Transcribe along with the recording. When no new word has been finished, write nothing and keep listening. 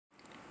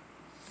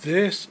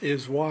This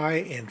is why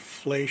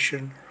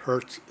inflation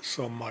hurts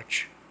so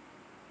much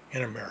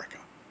in America.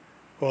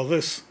 Well,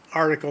 this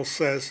article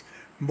says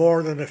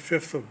more than a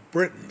fifth of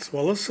Britons,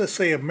 well, let's just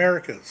say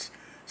Americans,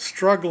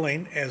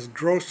 struggling as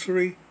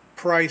grocery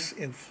price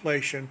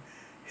inflation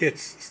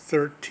hits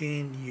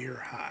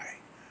 13-year high.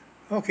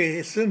 Okay,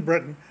 it's in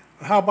Britain.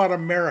 How about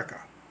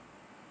America?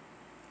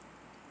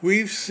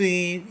 We've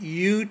seen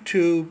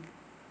YouTube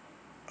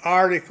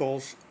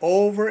articles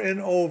over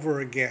and over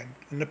again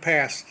in the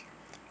past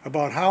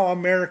about how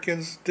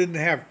Americans didn't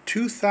have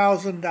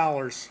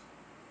 $2,000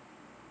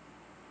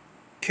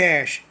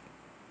 cash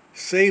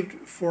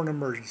saved for an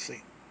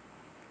emergency.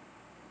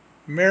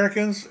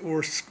 Americans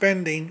were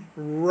spending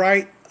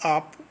right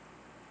up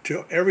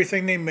to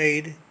everything they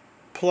made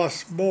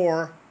plus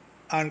more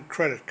on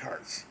credit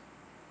cards.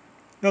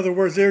 In other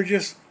words, they're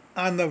just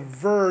on the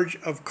verge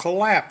of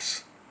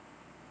collapse,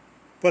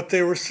 but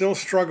they were still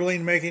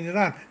struggling making it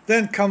on.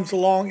 Then comes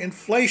along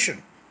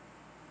inflation.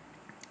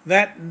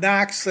 That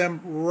knocks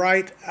them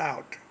right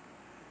out.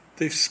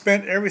 They've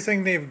spent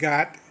everything they've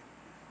got.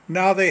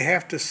 Now they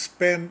have to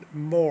spend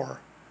more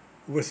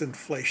with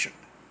inflation.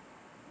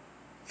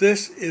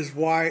 This is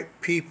why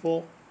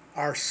people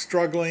are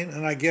struggling,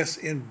 and I guess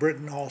in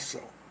Britain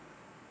also.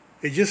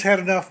 They just had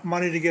enough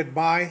money to get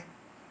by,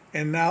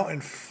 and now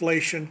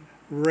inflation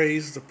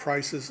raised the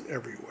prices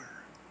everywhere.